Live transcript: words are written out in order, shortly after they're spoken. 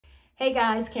Hey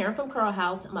guys, Karen from Curl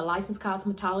House. I'm a licensed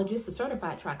cosmetologist, a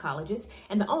certified trichologist,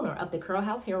 and the owner of the Curl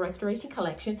House Hair Restoration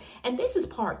Collection. And this is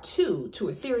part 2 to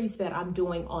a series that I'm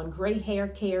doing on gray hair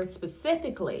care,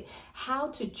 specifically how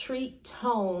to treat,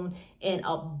 tone, and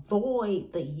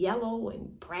avoid the yellow and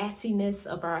brassiness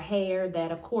of our hair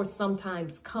that of course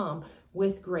sometimes come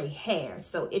with gray hair.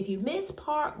 So if you missed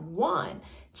part 1,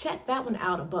 check that one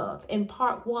out above. In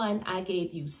part 1, I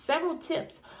gave you several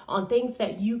tips on things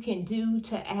that you can do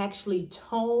to actually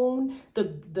tone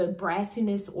the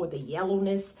brassiness or the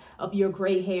yellowness of your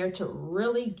gray hair to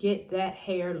really get that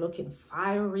hair looking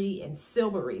fiery and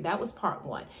silvery. That was part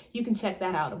 1. You can check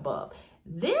that out above.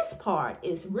 This part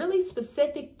is really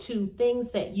specific to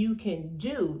things that you can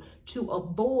do to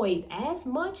avoid as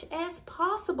much as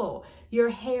possible your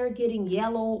hair getting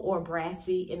yellow or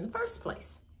brassy in the first place.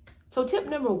 So tip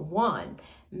number 1,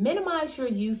 minimize your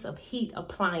use of heat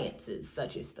appliances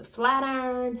such as the flat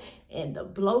iron and the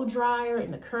blow dryer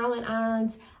and the curling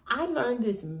irons. I learned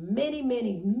this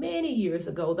many years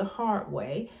ago the hard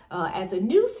way. As a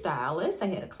new stylist, I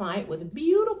had a client with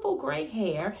beautiful gray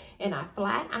hair and I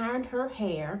flat ironed her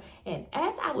hair. And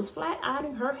as I was flat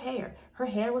ironing her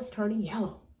hair was turning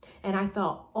yellow. And I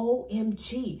thought,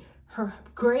 OMG, her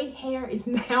gray hair is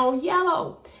now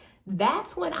yellow.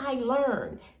 That's when I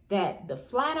learned that the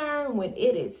flat iron, when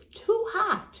it is too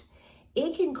hot,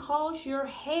 it can cause your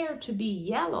hair to be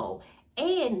yellow.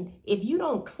 And if you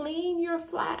don't clean your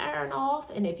flat iron off,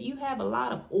 and if you have a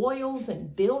lot of oils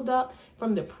and buildup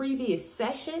from the previous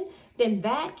session, then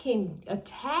that can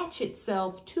attach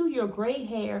itself to your gray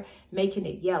hair, making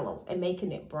it yellow and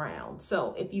making it brown.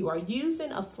 So if you are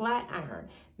using a flat iron,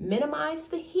 minimize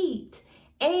the heat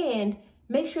and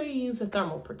make sure you use a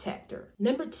thermal protector.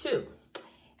 Number 2,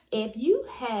 if you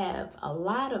have a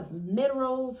lot of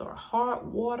minerals or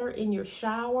hard water in your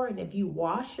shower, and if you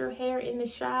wash your hair in the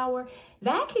shower,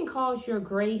 that can cause your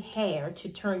gray hair to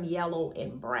turn yellow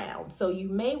and brown. So you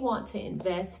may want to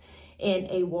invest in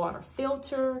a water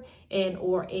filter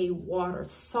or a water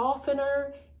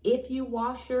softener if you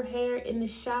wash your hair in the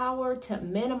shower to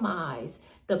minimize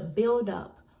the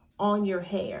buildup on your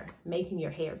hair, making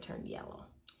your hair turn yellow.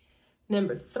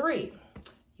 Number 3,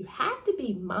 you have to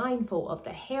be mindful of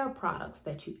the hair products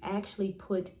that you actually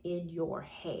put in your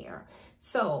hair.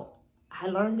 So I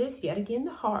learned this yet again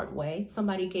the hard way.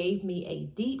 Somebody gave me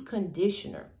a deep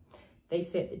conditioner. They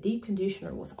said the deep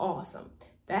conditioner was awesome.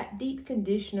 That deep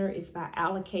conditioner is by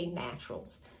Allocate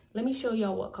Naturals. Let me show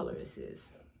y'all what color this is.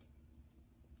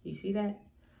 Do you see that?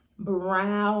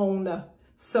 Brown.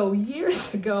 So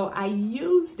years ago, I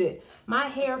used it. My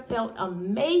hair felt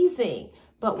amazing.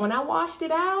 But when I washed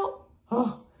it out,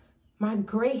 my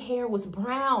gray hair was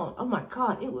brown. Oh my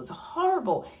God, it was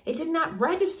horrible. It did not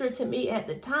register to me at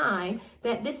the time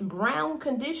that this brown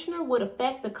conditioner would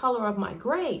affect the color of my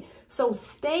gray. So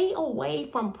stay away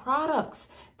from products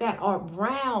that are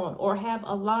brown or have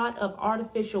a lot of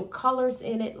artificial colors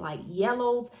in it, like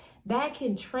yellows. That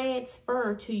can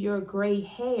transfer to your gray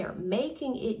hair,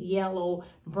 making it yellow,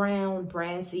 brown,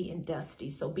 brassy, and dusty.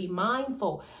 So be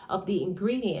mindful of the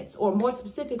ingredients, or more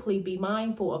specifically, be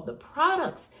mindful of the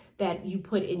products that you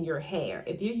put in your hair.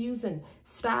 If you're using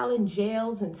styling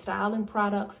gels and styling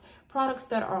products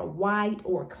that are white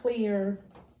or clear,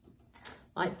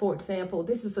 like for example,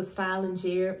 this is a styling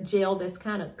gel that's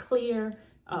kind of clear,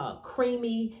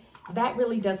 creamy, that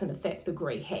really doesn't affect the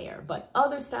gray hair. But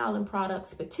other styling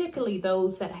products, particularly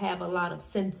those that have a lot of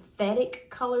synthetic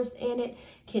colors in it,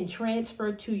 can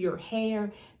transfer to your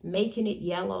hair, making it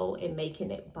yellow and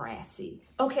making it brassy.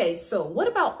 Okay, so what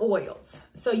about oils?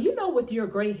 So you know, with your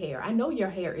gray hair, I know your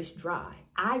hair is dry.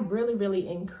 I really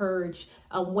encourage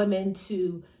women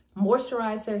to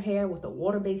moisturize their hair with a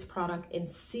water-based product and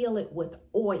seal it with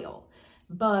oil.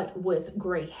 But with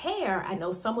gray hair, I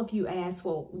know some of you ask,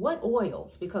 well, what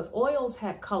oils? Because oils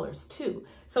have colors too.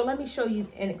 So let me show you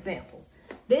an example.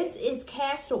 This is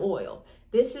castor oil.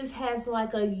 This has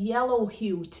like a yellow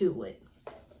hue to it.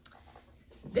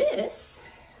 This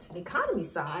is an economy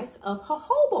size of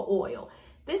jojoba oil.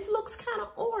 This looks kind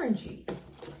of orangey.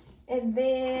 And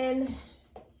then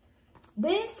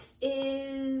this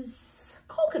is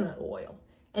coconut oil.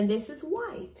 And this is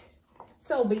white.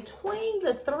 So between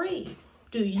the 3,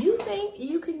 do you think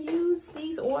you can use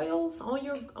these oils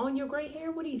on your gray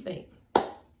hair? What do you think?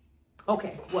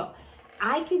 Okay, well,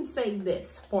 I can say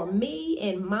this. For me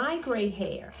and my gray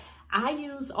hair, I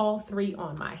use all 3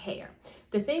 on my hair.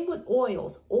 The thing with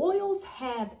oils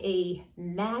have a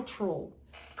natural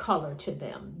color to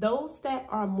them. Those that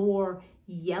are more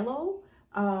yellow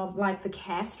like the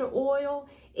castor oil,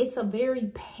 it's a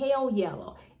very pale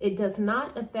yellow. It does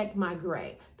not affect my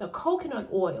gray. The coconut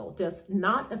oil does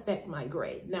not affect my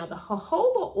gray. Now the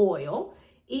jojoba oil,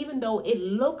 even though it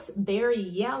looks very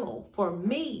yellow, for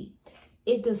me,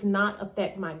 it does not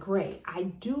affect my gray. I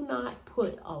do not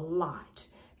put a lot,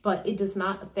 but it does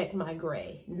not affect my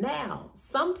gray. Now,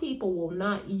 some people will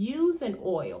not use an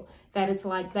oil that is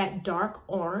like that dark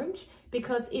orange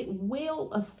because it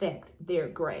will affect their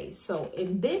gray. So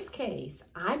in this case,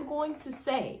 I'm going to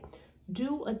say,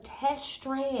 do a test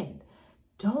strand.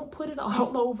 Don't put it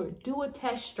all over. Do a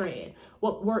test strand.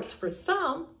 What works for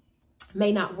some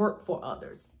may not work for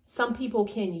others. Some people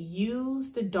can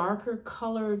use the darker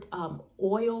colored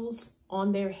oils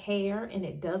on their hair and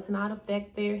it does not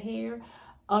affect their hair.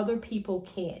 Other people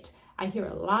can't. I hear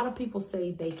a lot of people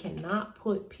say they cannot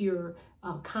put pure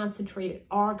concentrated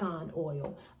argan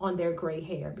oil on their gray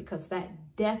hair because that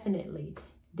definitely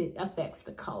affects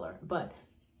the color. But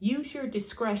use your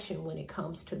discretion when it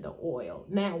comes to the oil.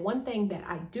 Now, one thing that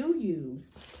I do use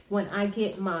when I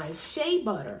get my shea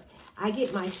butter, I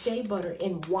get my shea butter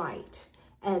in white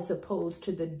as opposed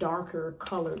to the darker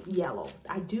colored yellow.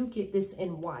 I do get this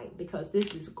in white because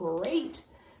this is great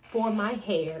for my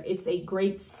hair. It's a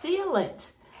great sealant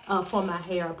for my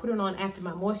hair. I put it on after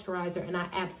my moisturizer and I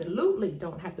absolutely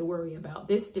don't have to worry about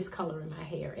this discoloring my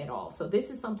hair at all. So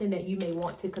this is something that you may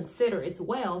want to consider as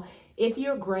well. If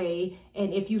you're gray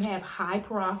and if you have high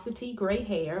porosity gray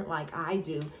hair like I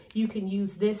do, you can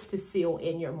use this to seal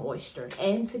in your moisture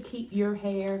and to keep your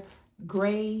hair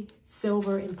gray,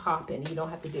 silver, and popping. You don't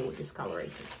have to deal with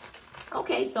discoloration.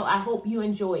 Okay, so I hope you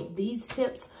enjoyed these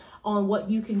tips on what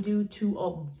you can do to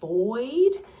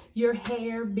avoid your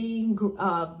hair being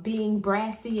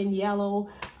brassy and yellow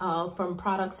from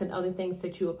products and other things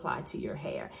that you apply to your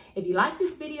hair. If you like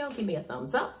this video, give me a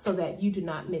thumbs up so that you do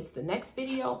not miss the next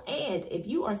video. And if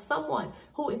you are someone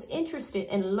who is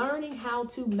interested in learning how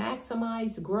to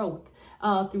maximize growth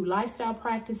through lifestyle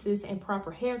practices and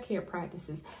proper hair care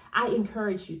practices, I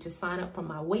encourage you to sign up for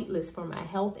my waitlist for my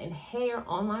health and hair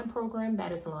online program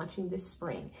that is launching this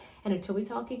spring. And until we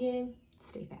talk again,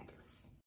 stay fabulous.